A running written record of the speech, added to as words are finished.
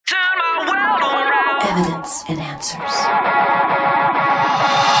Evidence and Answers.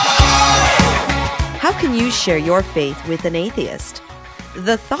 How can you share your faith with an atheist?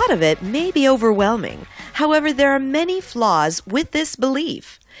 The thought of it may be overwhelming. However, there are many flaws with this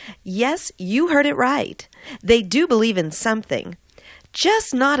belief. Yes, you heard it right. They do believe in something,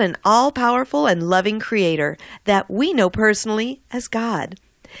 just not an all-powerful and loving creator that we know personally as God.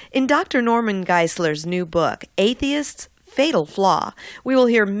 In Dr. Norman Geisler's new book, Atheists, Fatal Flaw, we will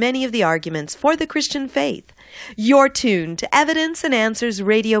hear many of the arguments for the Christian faith. You're tuned to Evidence and Answers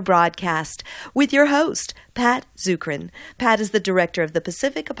radio broadcast with your host, Pat Zukeran. Pat is the director of the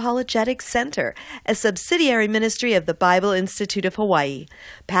Pacific Apologetics Center, a subsidiary ministry of the Bible Institute of Hawaii.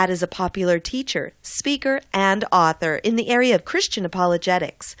 Pat is a popular teacher, speaker, and author in the area of Christian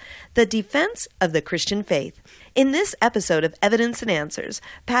apologetics, the defense of the Christian faith. In this episode of Evidence and Answers,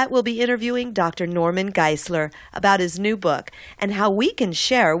 Pat will be interviewing Dr. Norman Geisler about his new book and how we can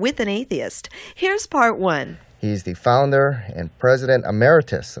share with an atheist. Here's part one. He's the founder and president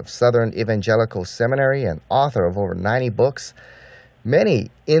emeritus of Southern Evangelical Seminary and author of over 90 books, many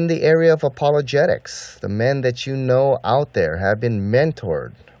in the area of apologetics. The men that you know out there have been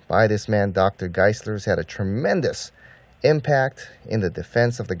mentored by this man. Dr. Geisler has had a tremendous impact in the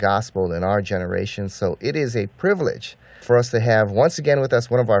defense of the gospel in our generation. So it is a privilege for us to have once again with us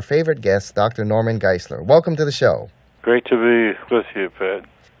one of our favorite guests, Dr. Norman Geisler. Welcome to the show. Great to be with you, Pat.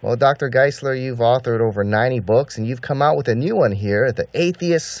 Well, Dr. Geisler, you've authored over 90 books, and you've come out with a new one here, The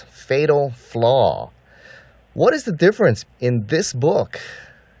Atheist's Fatal Flaw. What is the difference in this book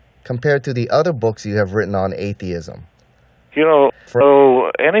compared to the other books you have written on atheism? You know,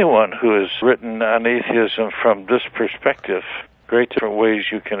 so anyone who has written on atheism from this perspective, great different ways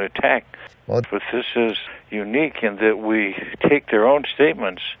you can attack. Well, but this is unique in that we take their own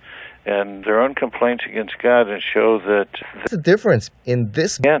statements and their own complaints against God and show that what's the difference in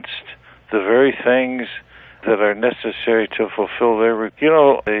this against the very things that are necessary to fulfill their,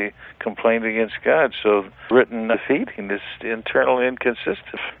 they complained against God. So written defeating is internally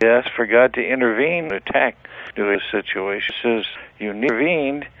inconsistent. They ask for God to intervene, attack a situation. This is you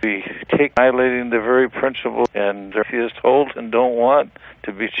intervened. We take violating the very principle, and the atheists hold and don't want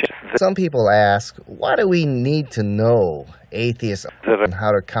to be checked. Some people ask, why do we need to know atheists and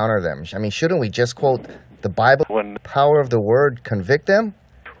how to counter them? I mean, shouldn't we just quote the Bible? When the power of the word convict them?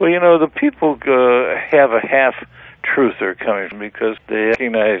 Well, the people have a half-truth they're coming from because they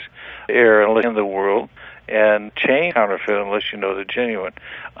recognize error in the world and change counterfeit unless you know the genuine.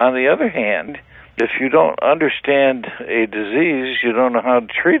 On the other hand, if you don't understand a disease, you don't know how to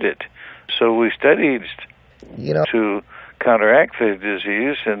treat it. So we studied to counteract the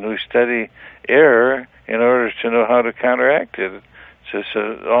disease, and we study error in order to know how to counteract it. It's just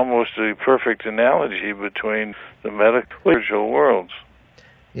almost a perfect analogy between the medical and spiritual worlds.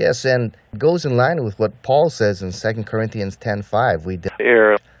 Yes, and it goes in line with what Paul says in 2 Corinthians 10:5. We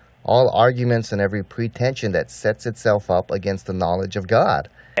error all arguments and every pretension that sets itself up against the knowledge of God.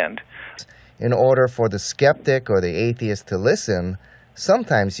 And in order for the skeptic or the atheist to listen,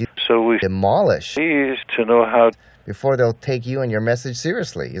 sometimes you demolish to know how before they'll take you and your message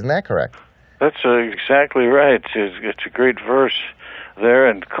seriously. Isn't that correct? That's exactly right. It's a great verse there,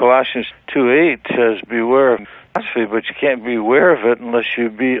 and Colossians 2:8 says, beware of philosophy, but you can't be aware of it unless you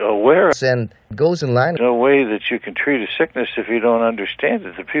be aware of it. And it goes in line. There's no way that you can treat a sickness if you don't understand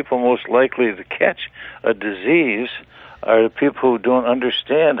it. The people most likely to catch a disease are the people who don't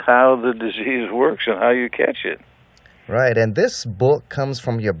understand how the disease works and how you catch it. Right, and this book comes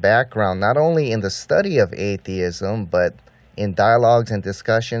from your background, not only in the study of atheism, but in dialogues and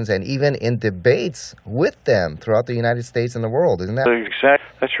discussions and even in debates with them throughout the United States and the world, isn't that? Exactly.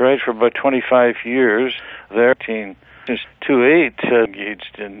 That's right. For about 25 years, there, since 2008,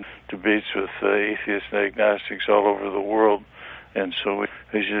 engaged in debates with atheists and agnostics all over the world. And so we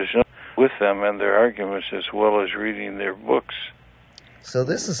just with them and their arguments as well as reading their books. So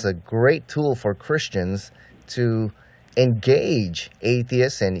this is a great tool for Christians to engage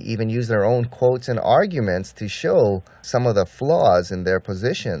atheists and even use their own quotes and arguments to show some of the flaws in their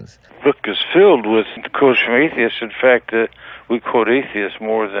positions. The book is filled with quotes from atheists. In fact, we quote atheists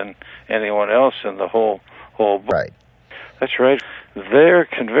more than anyone else in the whole book. Right. That's right. They're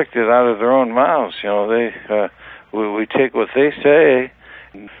convicted out of their own mouths. We take what they say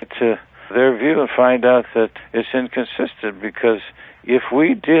to their view and find out that it's inconsistent, because if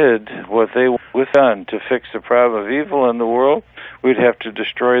we did what they would done to fix the problem of evil in the world, we'd have to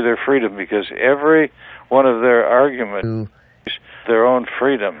destroy their freedom, because every one of their arguments is their own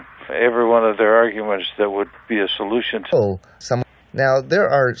freedom. Every one of their arguments that would be a solution to Now, there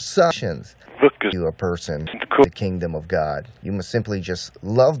are solutions to a person in the kingdom of God. You must simply just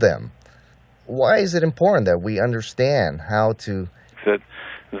love them. why is it important that we understand how to that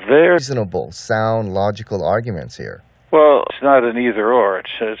there's reasonable, sound, logical arguments here? Well, it's not an either or.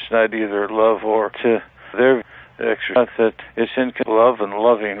 It's not either love or to their exercise. That it's in love and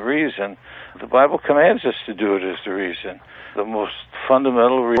loving reason. The Bible commands us to do it as the reason. The most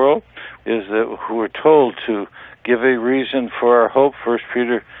fundamental rule is that we're told to give a reason for our hope. 1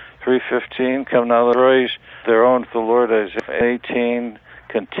 Peter 3:15, come now, praise their own to the Lord. Isaiah 18,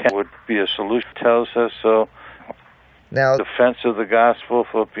 content would be a solution. Tells us so. Now, Defense of the gospel,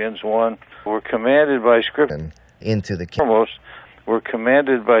 Philippians 1. We're commanded by Scripture. Into the Foremost, we're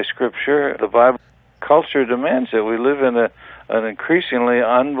commanded by Scripture. The Bible culture demands it. We live in an increasingly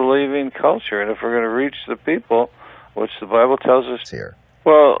unbelieving culture, and if we're going to reach the people, which the Bible tells us here,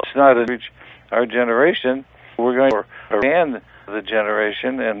 well, it's not to reach our generation. We're going to expand the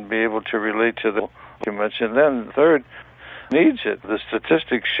generation and be able to relate to the you mentioned. Then, third, needs it. The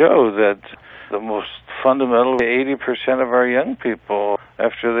statistics show that the most fundamental 80% of our young people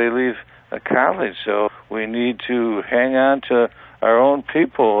after they leave college. So we need to hang on to our own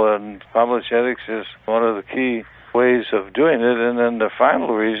people, and apologetics is one of the key ways of doing it. And then the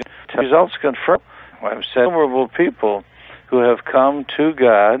final reason, results confirm. I've said innumerable people who have come to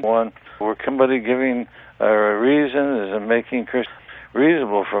God. One, were somebody giving a reason and making Christians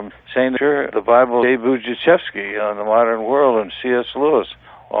reasonable, from St. the Bible, J. Bujachevsky on the Modern World, and C.S. Lewis.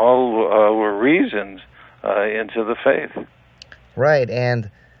 All were reasons into the faith. Right,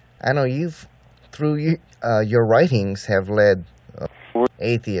 and I know you've, through your writings, have led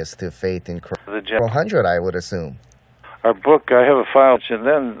atheists to faith in Christ. 100, I would assume. Our book, I have a file, and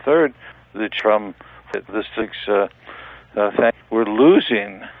then third, from the six, we're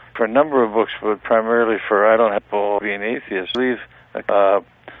losing for a number of books, but primarily for I don't have people being atheists.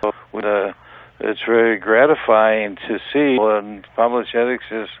 It's very gratifying to see, and apologetics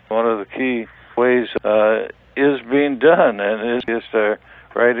is one of the key ways is being done, and is just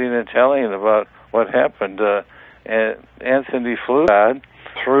writing and telling about what happened. And Anthony Flaw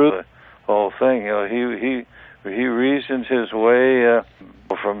through the whole thing. You know, he reasoned his way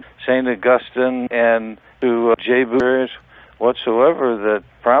from St. Augustine and to J. Bujachevsky whatsoever that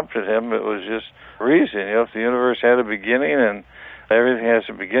prompted him. It was just reason. You know, if the universe had a beginning and everything has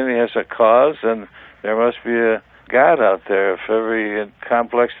a beginning, has a cause, then there must be a God out there. If every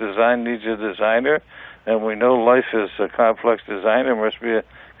complex design needs a designer, and we know life is a complex design, there must be a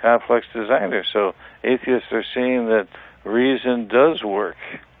complex designer. So atheists are seeing that reason does work.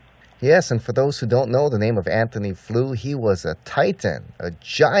 Yes, and for those who don't know the name of Anthony Flew, he was a titan, a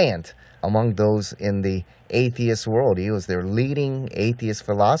giant among those in the atheist world. He was their leading atheist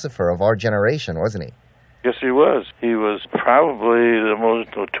philosopher of our generation, wasn't he? Yes, he was. He was probably the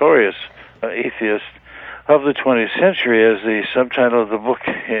most notorious atheist of the 20th century, as the subtitle of the book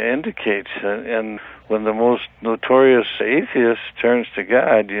indicates. And when the most notorious atheist turns to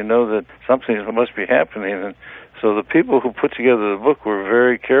God, you know that something must be happening. And so the people who put together the book were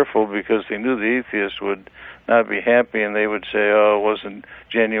very careful, because they knew the atheist would not be happy, and they would say, oh, it wasn't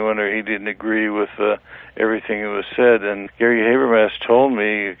genuine, or he didn't agree with everything that was said. And Gary Habermas told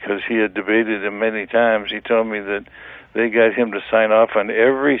me, because he had debated him many times, he told me that they got him to sign off on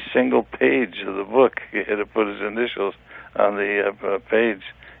every single page of the book. He had to put his initials on the page,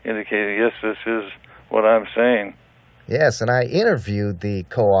 indicating, yes, this is what I'm saying. Yes, and I interviewed the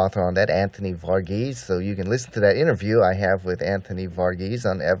co-author on that, Anthony Varghese, so you can listen to that interview I have with Anthony Varghese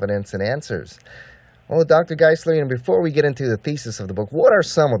on Evidence and Answers. Well, Dr. Geisler, and before we get into the thesis of the book, what are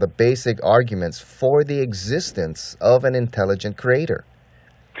some of the basic arguments for the existence of an intelligent creator?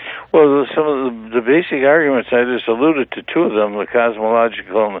 Well, some of the basic arguments, I just alluded to two of them, the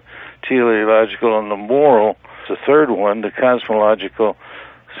cosmological and the teleological and the moral. The third one, the cosmological,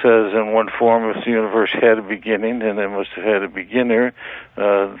 says in one form, if the universe had a beginning, then it must have had a beginner.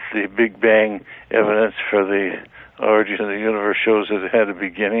 The Big Bang evidence for the origin of the universe shows that it had a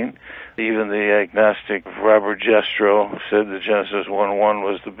beginning. Even the agnostic Robert Jastrow said that Genesis 1:1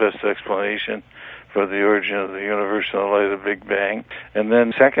 was the best explanation for the origin of the universe in the light of the Big Bang. And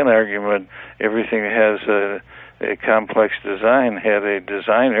then second argument, everything has a complex design, had a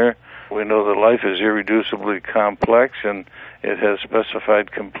designer. We know that life is irreducibly complex, and it has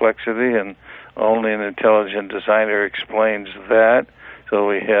specified complexity, and only an intelligent designer explains that. So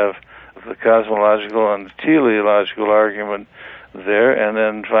we have the cosmological and the teleological argument there. And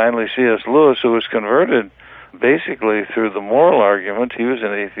then finally C.S. Lewis, who was converted basically through the moral argument. He was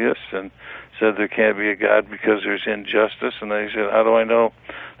an atheist and said there can't be a God because there's injustice. And then he said, how do I know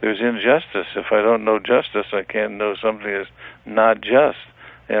there's injustice? If I don't know justice, I can't know something is not just.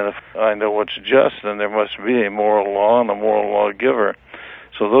 And if I know what's just, then there must be a moral law and a moral lawgiver.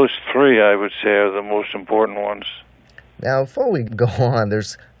 So those three, I would say, are the most important ones. Now, before we go on,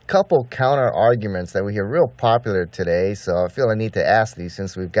 there's a couple counter-arguments that we hear real popular today, so I feel I need to ask these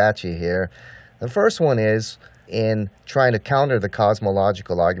since we've got you here. The first one is, in trying to counter the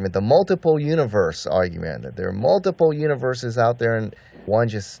cosmological argument, the multiple universe argument, that there are multiple universes out there, and one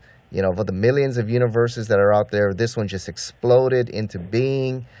just, for the millions of universes that are out there, this one just exploded into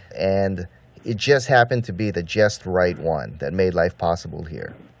being, and it just happened to be the just right one that made life possible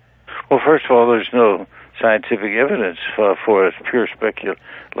here. Well, first of all, there's no scientific evidence for it. It's pure speculation.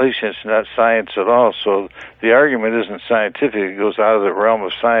 It's not science at all. So the argument isn't scientific. It goes out of the realm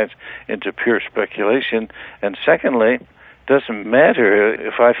of science into pure speculation. And secondly, it doesn't matter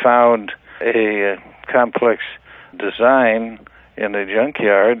if I found a complex design in a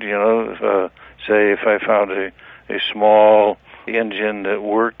junkyard, say if I found a small engine that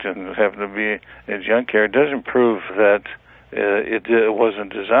worked and happened to be in a junkyard, it doesn't prove that it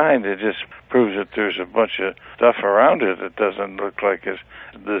wasn't designed. It just proves that there's a bunch of stuff around it that doesn't look like it's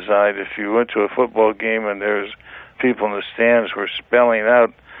designed. If you went to a football game and there's people in the stands were spelling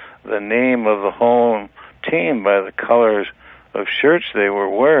out the name of the home team by the colors of shirts they were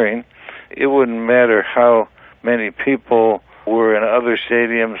wearing, it wouldn't matter how many people were in other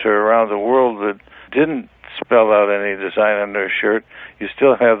stadiums or around the world that didn't spell out any design on their shirt. You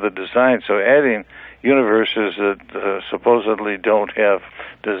still have the design. So adding universes that supposedly don't have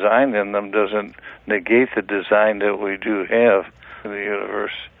design in them doesn't negate the design that we do have in the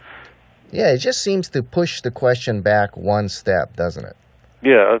universe. Yeah, it just seems to push the question back one step, doesn't it?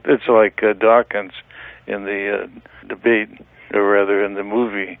 Yeah, it's like Dawkins in the debate, or rather in the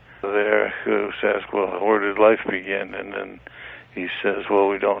movie there, who says, well, where did life begin? And then he says, well,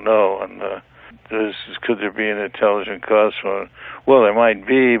 we don't know. And could there be an intelligent cause for it? Well, there might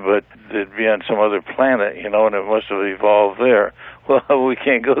be, but it'd be on some other planet, and it must have evolved there. Well, we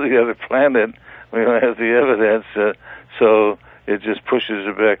can't go to the other planet. We don't have the evidence, so it just pushes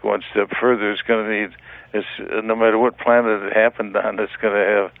it back one step further. It's going to need, no matter what planet it happened on, it's going to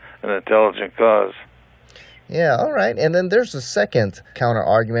have an intelligent cause. Yeah, all right. And then there's a second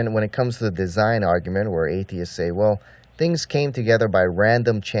counter-argument when it comes to the design argument, where atheists say, well, things came together by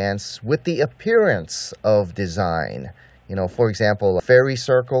random chance with the appearance of design. For example, fairy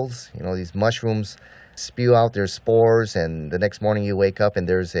circles, these mushrooms spew out their spores, and the next morning you wake up and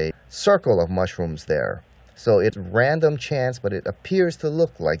there's a circle of mushrooms there. So it's random chance, but it appears to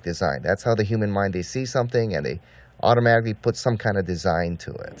look like design. That's how the human mind, they see something and they automatically put some kind of design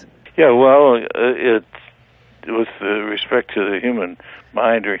to it. Yeah, well, with respect to the human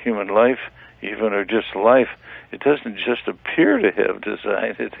mind or human life, even, or just life, it doesn't just appear to have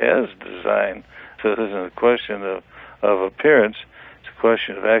design, it has design. So it isn't a question of appearance, it's a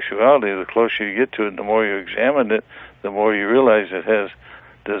question of actuality. The closer you get to it, the more you examine it, the more you realize it has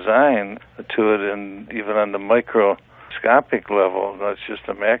design to it, and even on the microscopic level, not just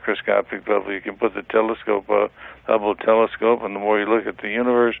the macroscopic level. You can put the telescope, Hubble telescope, and the more you look at the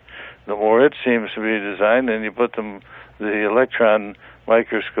universe, the more it seems to be designed, and you put the electron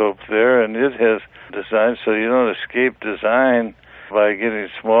microscope there, and it has design, so you don't escape design by getting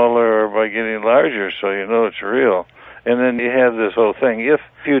smaller or by getting larger, so it's real. And then you have this whole thing. If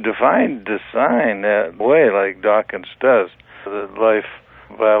you define design that way, like Dawkins does, that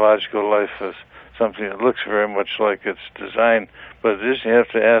biological life is something that looks very much like it's designed, but you have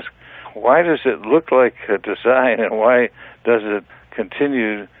to ask, why does it look like a design, and why does it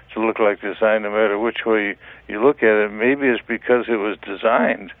continue to look like design no matter which way you look at it? Maybe it's because it was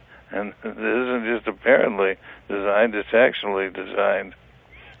designed, and it isn't just apparently designed, it's actually designed.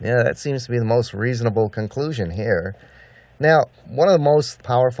 Yeah, that seems to be the most reasonable conclusion here. Now, one of the most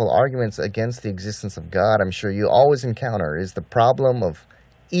powerful arguments against the existence of God, I'm sure you always encounter, is the problem of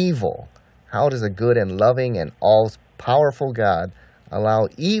evil. How does a good and loving and all-powerful God allow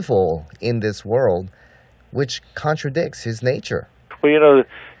evil in this world, which contradicts his nature? Well,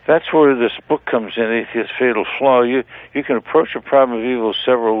 that's where this book comes in, Atheist Fatal Flaw. You can approach the problem of evil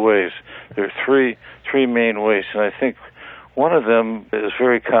several ways. There are three main ways, and I think one of them is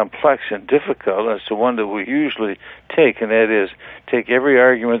very complex and difficult, and it's the one that we usually take, and that is take every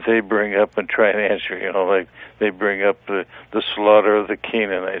argument they bring up and try and answer. Like they bring up the slaughter of the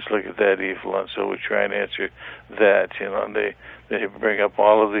Canaanites. Look at that evil, and so we try and answer that. And they bring up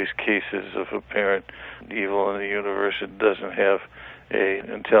all of these cases of apparent evil in the universe. It doesn't have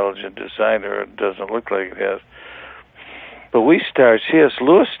an intelligent designer. It doesn't look like it has. But C.S.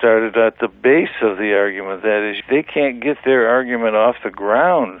 Lewis started at the base of the argument. That is, they can't get their argument off the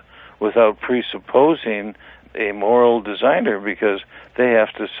ground without presupposing a moral designer, because they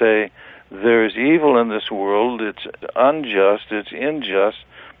have to say there's evil in this world, it's unjust, it's unjust,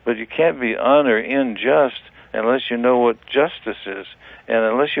 but you can't be un or unjust unless you know what justice is. And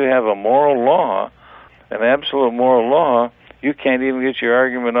unless you have a moral law, an absolute moral law, you can't even get your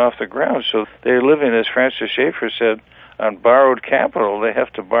argument off the ground. So they're living, as Francis Schaeffer said, on borrowed capital. They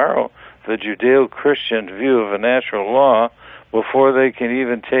have to borrow the Judeo-Christian view of a natural law before they can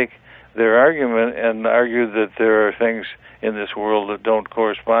even take their argument and argue that there are things in this world that don't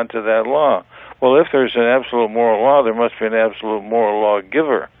correspond to that law. Well, if there's an absolute moral law, there must be an absolute moral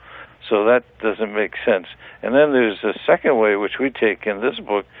lawgiver. So that doesn't make sense. And then there's a second way, which we take in this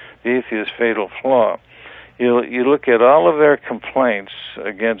book, The Atheist's Fatal Flaw. You look at all of their complaints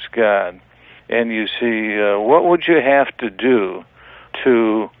against God, and you see what would you have to do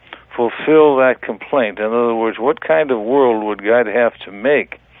to fulfill that complaint. In other words, what kind of world would God have to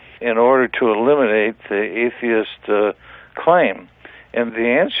make in order to eliminate the atheist claim? And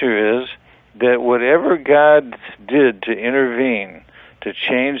the answer is that whatever God did to intervene, to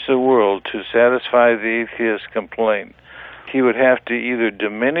change the world, to satisfy the atheist complaint, he would have to either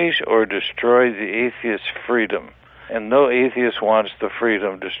diminish or destroy the atheist's freedom. And no atheist wants the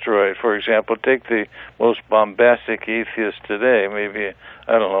freedom destroyed. For example, take the most bombastic atheist today,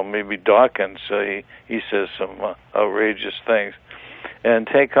 maybe Dawkins. He says some outrageous things. And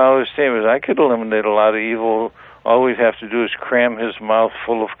take all his statements. I could eliminate a lot of evil. All we'd have to do is cram his mouth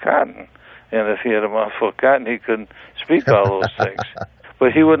full of cotton. And if he had a mouth full of cotton, he couldn't speak all those things.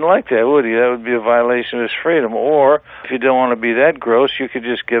 But he wouldn't like that, would he? That would be a violation of his freedom. Or, if you don't want to be that gross, you could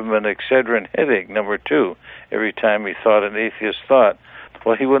just give him an Excedrin headache, number 2, every time he thought an atheist thought.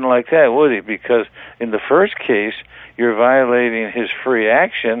 Well, he wouldn't like that, would he? Because in the first case, you're violating his free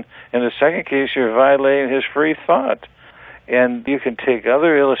action. In the second case, you're violating his free thought. And you can take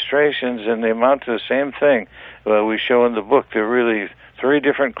other illustrations, and they amount to the same thing. We show in the book there are really 3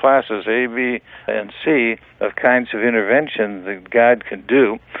 different classes, A, B, and C, of kinds of intervention that God can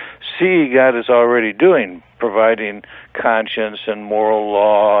do. C, God is already doing, providing conscience and moral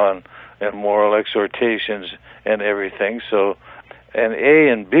law and moral exhortations and everything. So, and A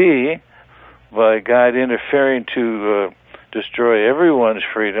and B, by God interfering to destroy everyone's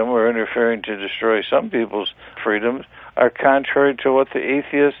freedom or interfering to destroy some people's freedoms, are contrary to what the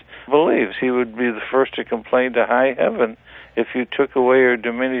atheist believes. He would be the first to complain to high heaven if you took away or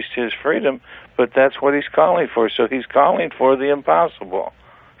diminished his freedom, but that's what he's calling for. So he's calling for the impossible.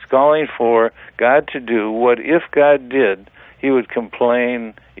 He's calling for God to do what, if God did, he would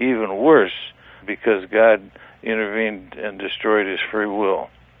complain even worse because God intervened and destroyed his free will.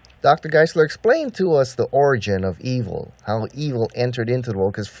 Dr. Geisler, explain to us the origin of evil, how evil entered into the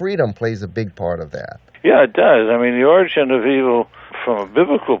world, because freedom plays a big part of that. Yeah, it does. I mean, the origin of evil from a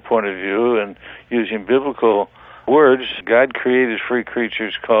biblical point of view and using biblical words, God created free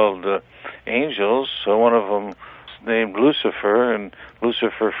creatures called angels. So one of them is named Lucifer, and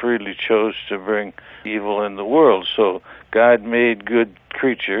Lucifer freely chose to bring evil in the world. So God made good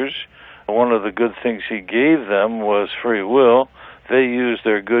creatures. One of the good things he gave them was free will. They used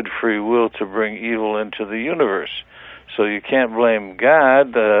their good free will to bring evil into the universe. So you can't blame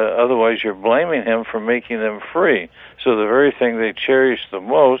God, otherwise you're blaming him for making them free. So the very thing they cherish the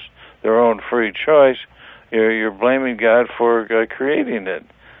most, their own free choice, you're blaming God for creating it.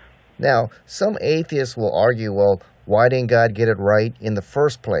 Now, some atheists will argue, well, why didn't God get it right in the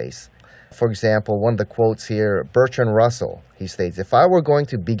first place? For example, one of the quotes here, Bertrand Russell, he states, if I were going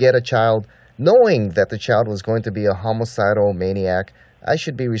to beget a child, knowing that the child was going to be a homicidal maniac, I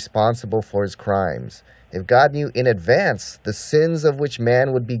should be responsible for his crimes. If God knew in advance the sins of which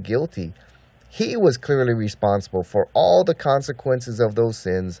man would be guilty, he was clearly responsible for all the consequences of those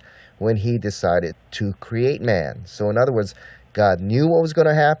sins when he decided to create man. So in other words, God knew what was going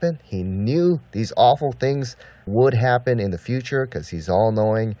to happen. He knew these awful things would happen in the future because he's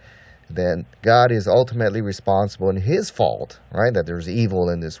all-knowing. Then God is ultimately responsible and his fault, right, that there's evil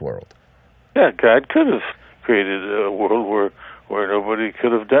in this world. Yeah, God could have created a world where nobody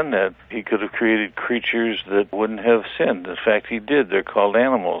could have done that. He could have created creatures that wouldn't have sinned. In fact, he did. They're called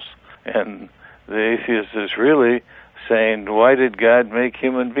animals. And the atheist is really saying, why did God make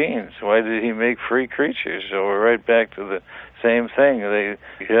human beings? Why did he make free creatures? So we're right back to the same thing. You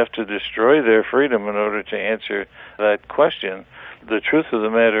have to destroy their freedom in order to answer that question. The truth of the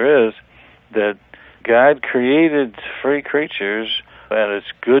matter is that God created free creatures, and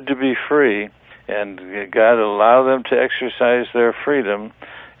it's good to be free, and God allowed them to exercise their freedom,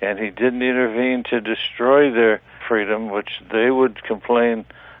 and he didn't intervene to destroy their freedom, which they would complain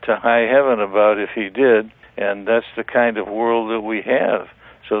to high heaven about if he did, and that's the kind of world that we have.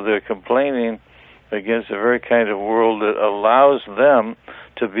 So they're complaining against the very kind of world that allows them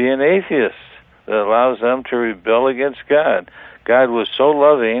to be an atheist that allows them to rebel against God. God was so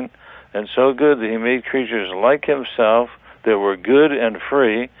loving and so good that he made creatures like himself that were good and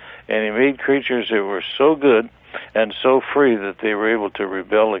free, and he made creatures that were so good and so free that they were able to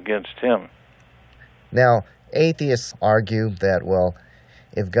rebel against him. Now, atheists argue that, well,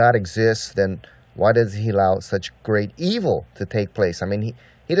 if God exists, then why does he allow such great evil to take place? I mean,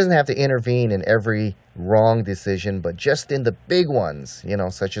 he doesn't have to intervene in every wrong decision, but just in the big ones,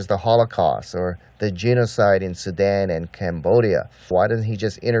 such as the Holocaust or the genocide in Sudan and Cambodia. Why doesn't he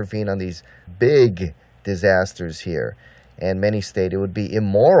just intervene on these big disasters here? And many state it would be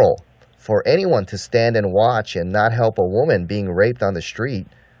immoral for anyone to stand and watch and not help a woman being raped on the street.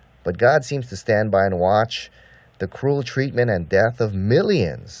 But God seems to stand by and watch the cruel treatment and death of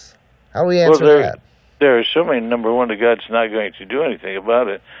millions. How do we answer that? They're assuming, number one, that God's not going to do anything about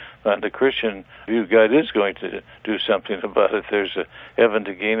it. The Christian view, God is going to do something about it. There's a heaven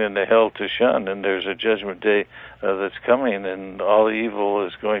to gain and a hell to shun, and there's a judgment day that's coming, and all evil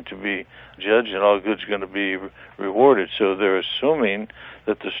is going to be judged, and all good's going to be rewarded. So they're assuming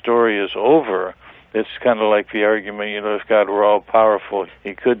that the story is over. It's kind of like the argument, if God were all powerful,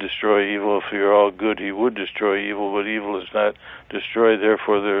 he could destroy evil. If he were all good, he would destroy evil, but evil is not destroyed,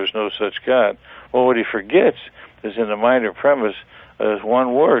 therefore there is no such God. Well, what he forgets is in the minor premise is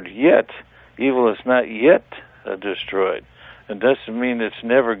one word, yet. Evil is not yet destroyed. It doesn't mean it's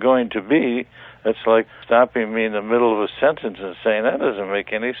never going to be. It's like stopping me in the middle of a sentence and saying, that doesn't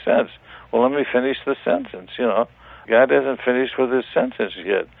make any sense. Well, let me finish the sentence, God hasn't finished with his sentence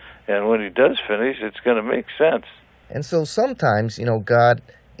yet. And when he does finish, it's going to make sense. And so sometimes, God,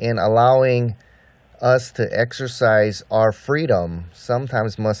 in allowing us to exercise our freedom,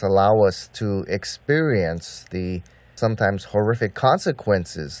 sometimes must allow us to experience the sometimes horrific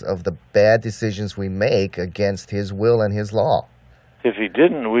consequences of the bad decisions we make against his will and his law. If he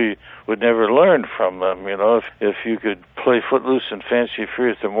didn't, we would never learn from them. If you could play footloose and fancy free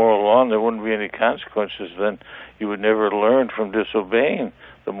with the moral law and there wouldn't be any consequences, then you would never learn from disobeying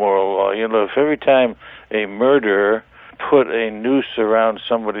the moral law. If every time a murderer put a noose around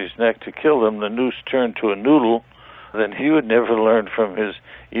somebody's neck to kill them, the noose turned to a noodle, then he would never learn from his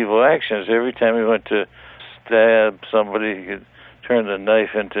evil actions. Every time he went to stab somebody, he could turn the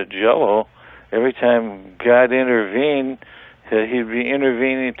knife into Jell-O. Every time God intervened, he'd be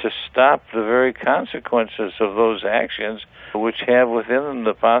intervening to stop the very consequences of those actions, which have within them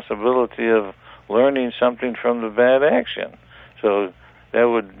the possibility of learning something from the bad action. So that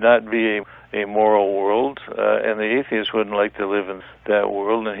would not be a moral world, and the atheist wouldn't like to live in that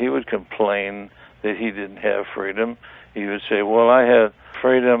world, and he would complain that he didn't have freedom. He would say, well, I had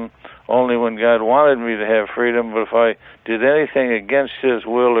freedom only when God wanted me to have freedom, but if I did anything against his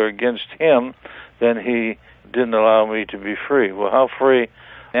will or against him, then he didn't allow me to be free. Well, how free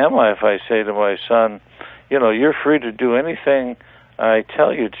am I if I say to my son, you're free to do anything I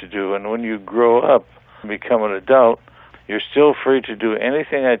tell you to do, and when you grow up and become an adult, you're still free to do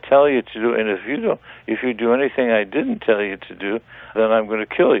anything I tell you to do, and if you do anything I didn't tell you to do, then I'm going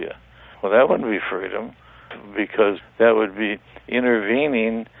to kill you. Well, that wouldn't be freedom, because that would be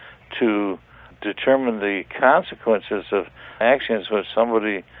intervening to determine the consequences of actions which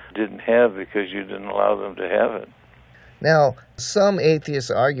somebody didn't have because you didn't allow them to have it. Now, some atheists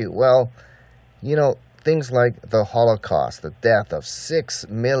argue, well, things like the Holocaust, the death of 6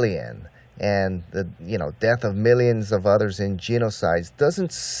 million, and the death of millions of others in genocides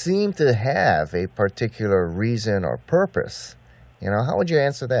doesn't seem to have a particular reason or purpose. How would you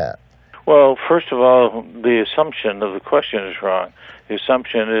answer that? Well, first of all, the assumption of the question is wrong. The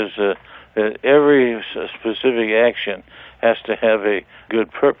assumption is that every specific action has to have a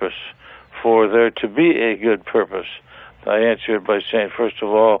good purpose for there to be a good purpose. I answer it by saying, first of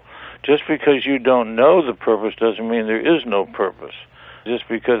all, just because you don't know the purpose doesn't mean there is no purpose. Just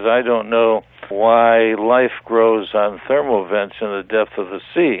because I don't know why life grows on thermal vents in the depth of the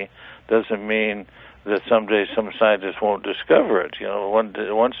sea doesn't mean that someday some scientists won't discover it.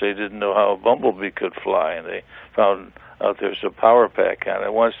 Once they didn't know how a bumblebee could fly, and they found out there's a power pack on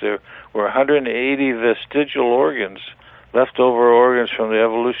it. Once there were 180 vestigial organs, leftover organs from the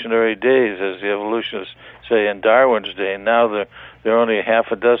evolutionary days, as the evolutionists say in Darwin's day. Now there are only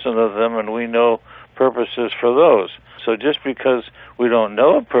half a dozen of them, and we know purposes for those. So just because we don't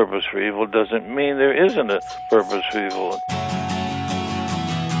know a purpose for evil doesn't mean there isn't a purpose for evil.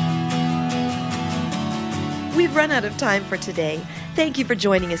 We've run out of time for today. Thank you for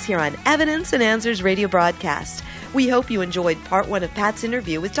joining us here on Evidence and Answers radio broadcast. We hope you enjoyed part 1 of Pat's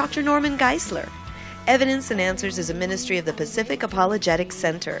interview with Dr. Norman Geisler. Evidence and Answers is a ministry of the Pacific Apologetics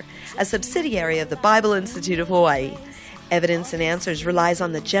Center, a subsidiary of the Bible Institute of Hawaii. Evidence and Answers relies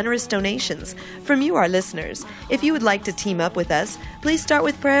on the generous donations from you, our listeners. If you would like to team up with us, please start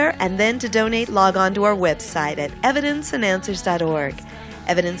with prayer, and then to donate, log on to our website at evidenceandanswers.org.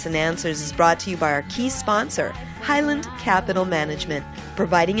 Evidence and Answers is brought to you by our key sponsor, Highland Capital Management,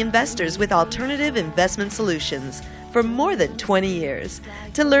 providing investors with alternative investment solutions for more than 20 years.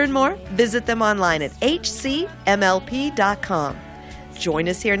 To learn more, visit them online at hcmlp.com. Join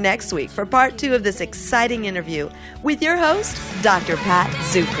us here next week for part 2 of this exciting interview with your host, Dr. Pat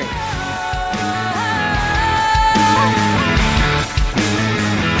Zukeran.